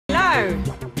No!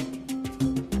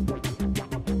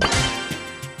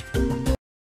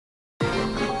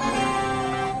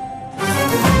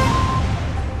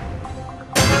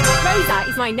 Rosa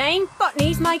is my name,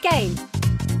 botany's my game.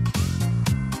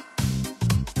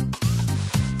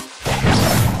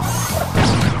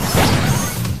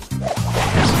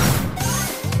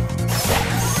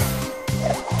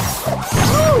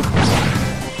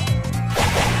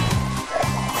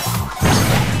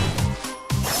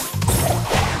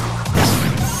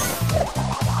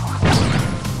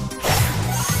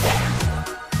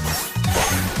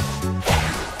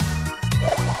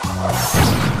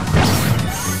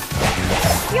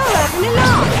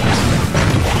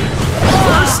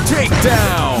 First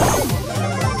takedown!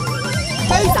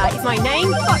 Rosa is my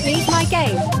name, botany's my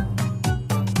game.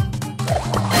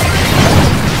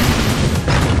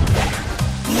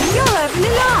 You're having a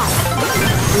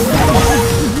laugh!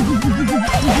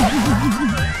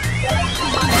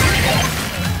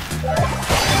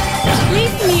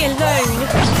 Leave me alone!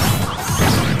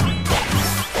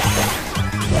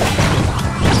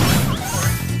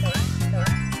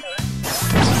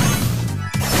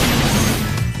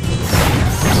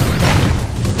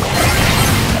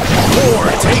 Four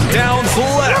takedowns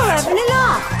You're left! having a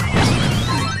laugh!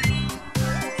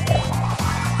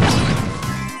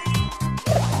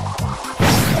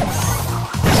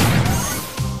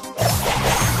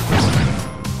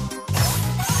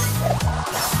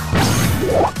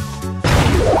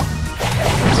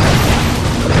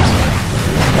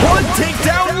 One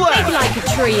takedown left! Big like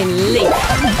a tree and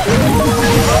leap.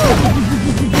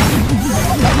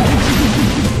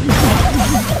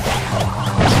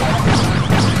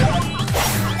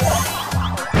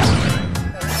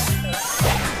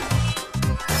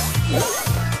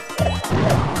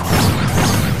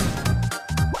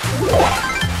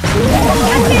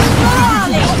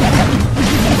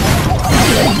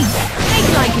 Big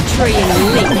like a tree and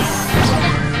leap.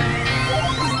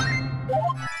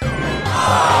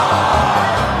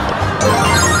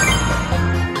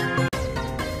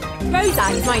 Rosa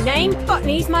is my name,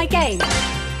 botany's my game.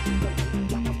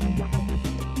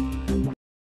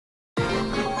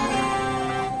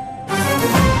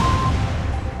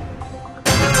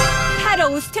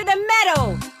 Pedals to the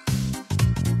metal!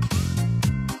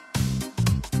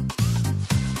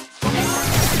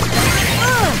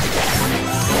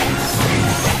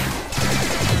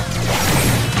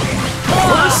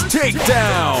 First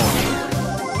takedown!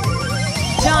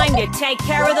 Time to take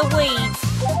care of the weeds.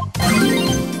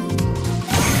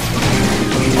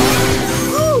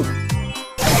 Ooh.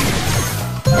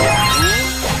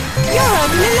 You're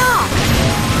having a laugh.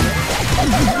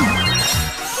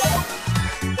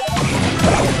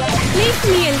 Leave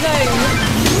me alone.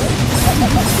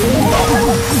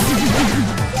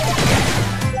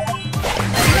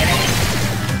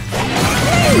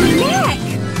 Neck.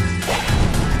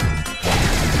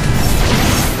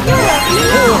 You're having a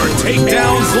laugh. Four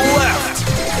takedowns left!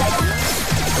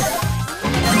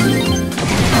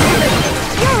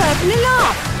 You're having a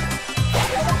laugh.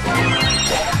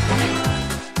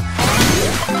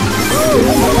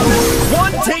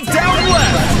 One takedown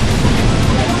left!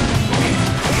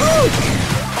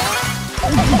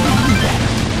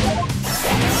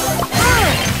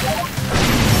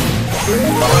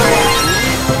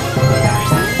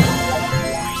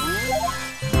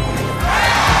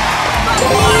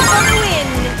 Botany for the win.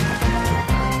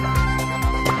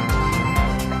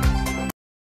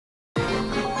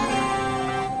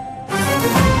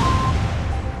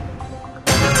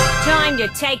 Time to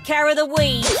take care of the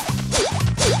weeds.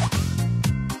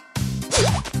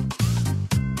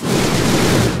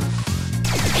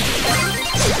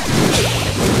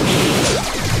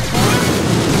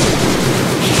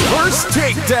 First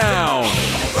takedown!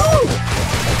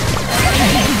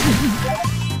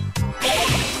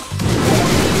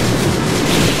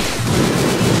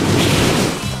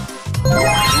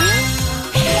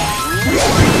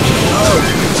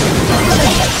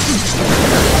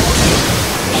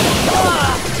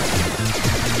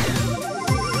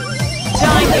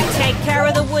 Time to take care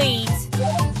of the weeds.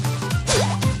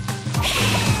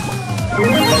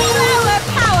 Power,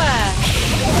 power!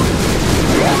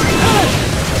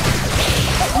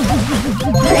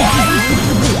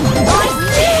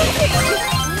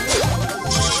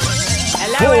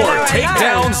 Hello, Four hello, hello.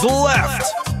 takedowns left!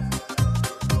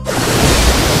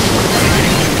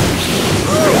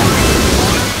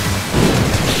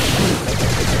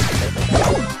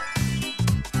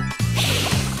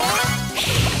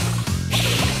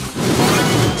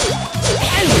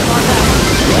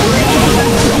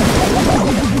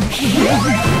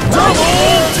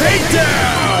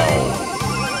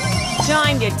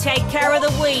 Time to take care of the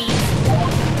weeds.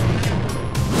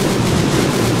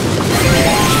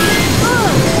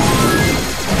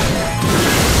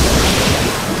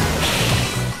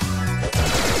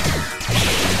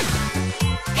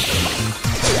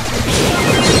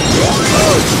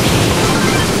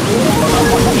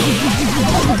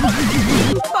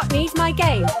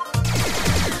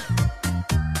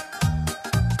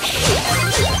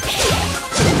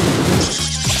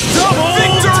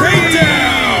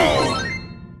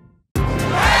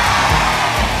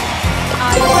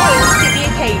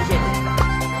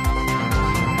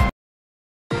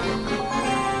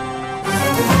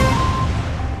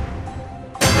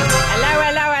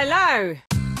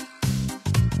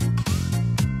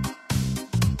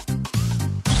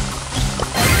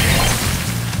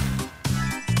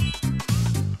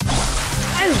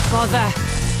 bother.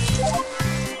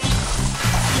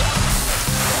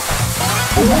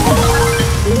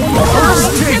 First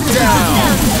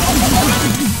takedown!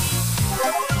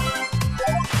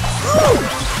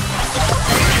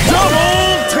 Double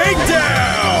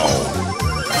takedown!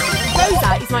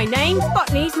 Rosa is my name,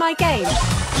 Botany's my game.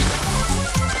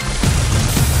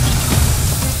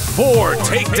 4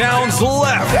 takedowns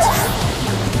left!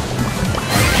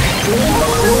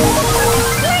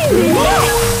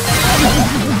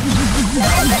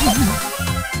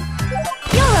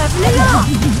 You're having a laugh!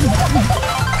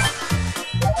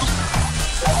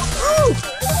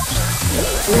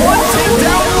 One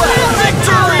takedown left!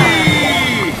 Victory!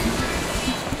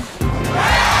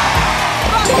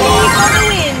 Botany for the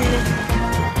win!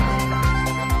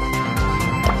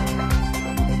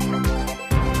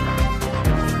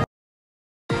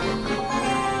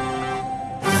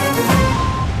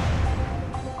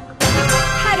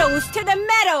 Pedals to the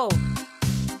metal!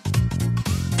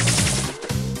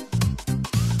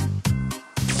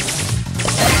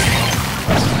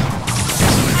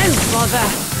 Oh bother!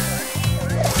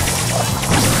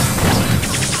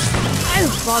 Oh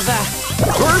bother!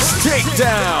 First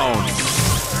takedown!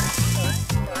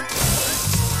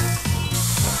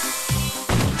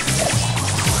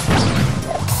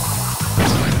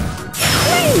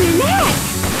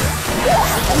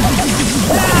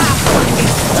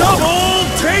 Double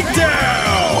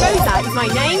takedown! Rosa is my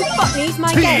name, Botany's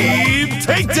my game. Team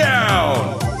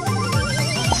takedown!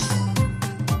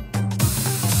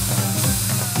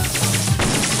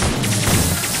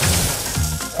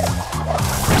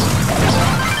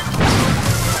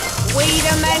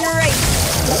 Weederman race.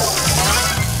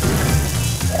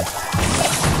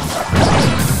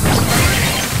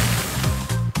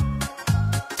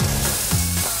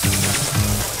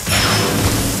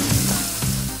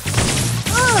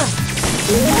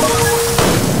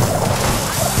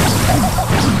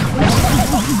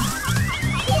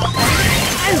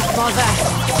 Oh bother.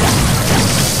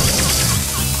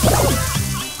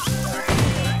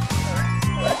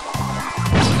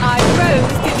 I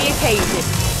rose to the occasion.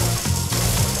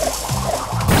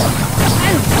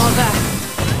 Oh bother.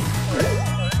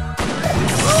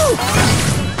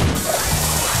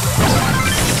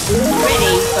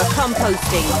 Ready for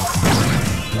composting.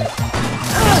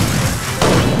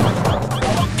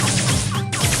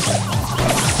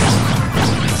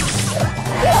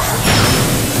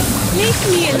 Leave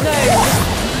me alone.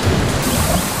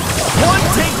 One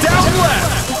takedown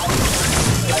left!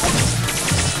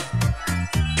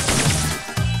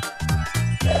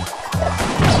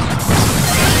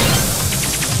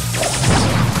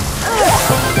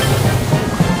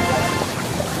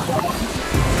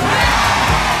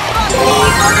 Botany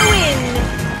for the win.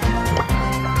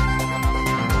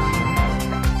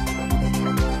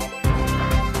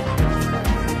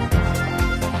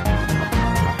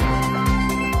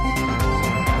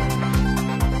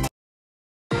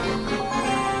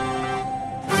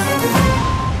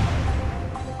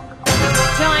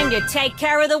 Time to take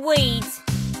care of the weeds.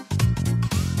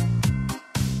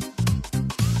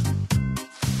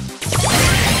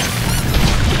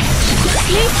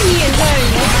 Leave me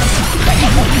alone.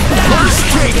 First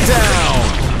takedown!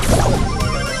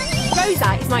 Rosa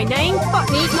is my name,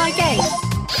 Botany's my game.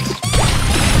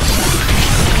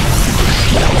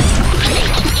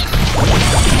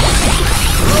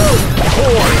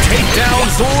 Four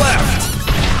takedowns left!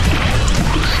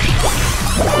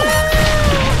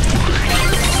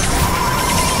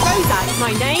 Rosa is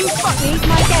my name, Botany's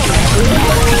my game.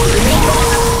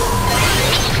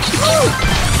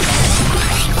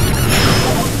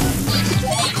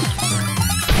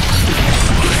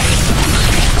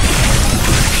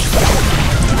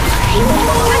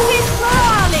 Catches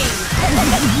Ferrari!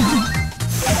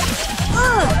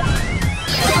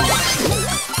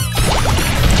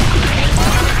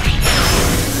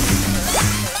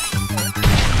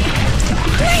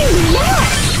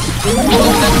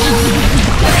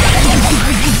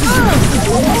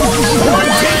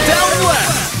 One takedown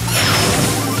left!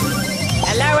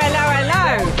 Hello, hello, hello!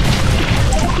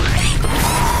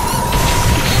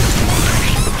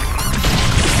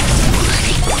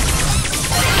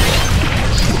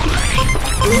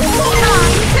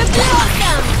 Time to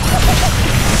blossom!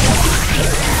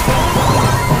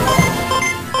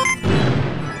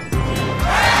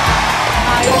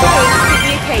 I rose to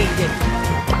the occasion.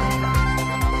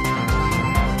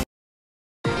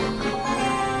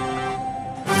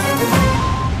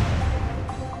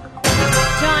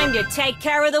 Time to take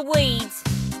care of the weeds.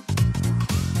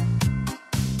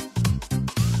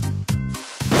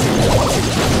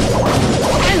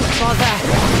 Oh bother!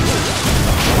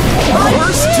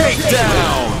 First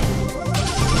takedown!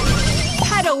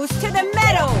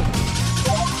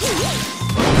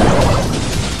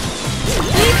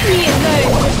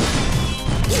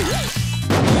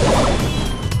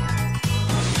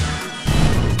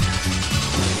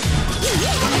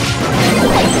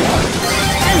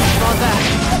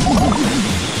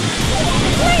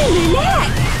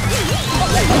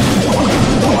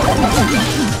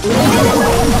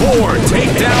 4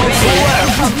 takedowns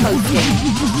left.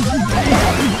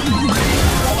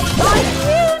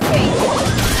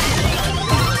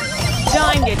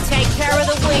 Time to take care of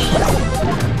the weeds.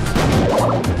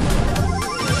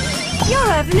 You're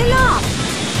having a laugh.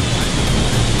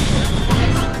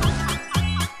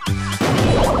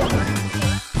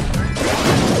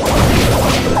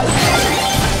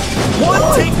 One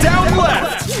takedown left.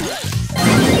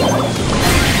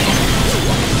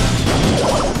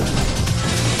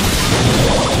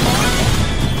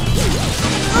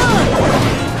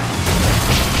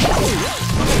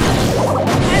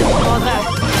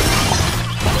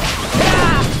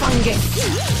 Fungus.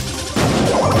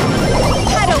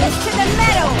 Pedals to the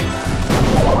metal.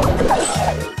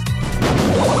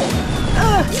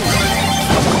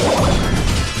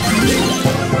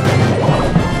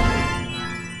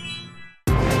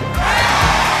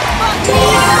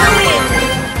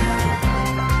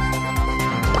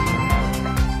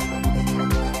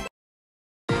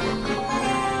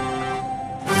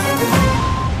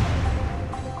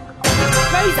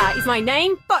 Rosa is my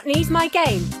name, botany's my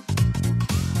game.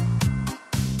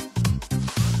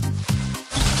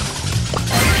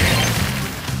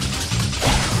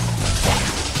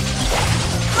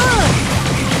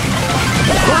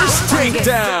 First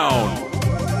takedown.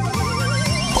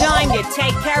 Time to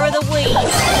take care of the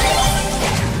weeds.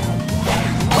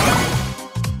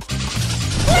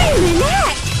 Wait a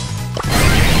minute!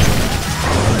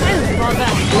 Don't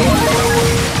bother.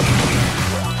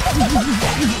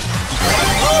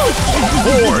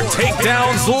 4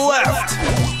 takedowns left.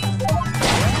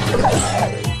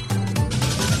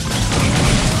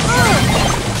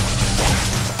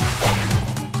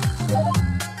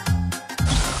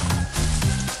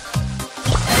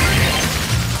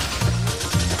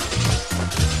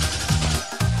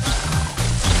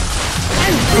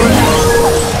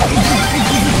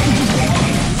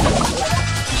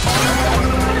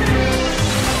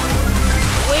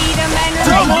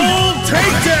 Double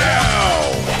takedown!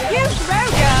 You throw,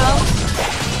 girl!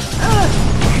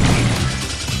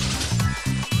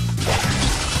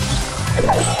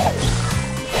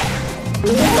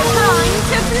 Time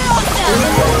to blossom!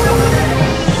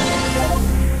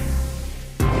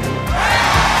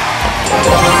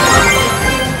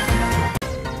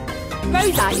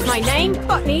 Rosa is my name,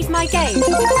 botany's my game.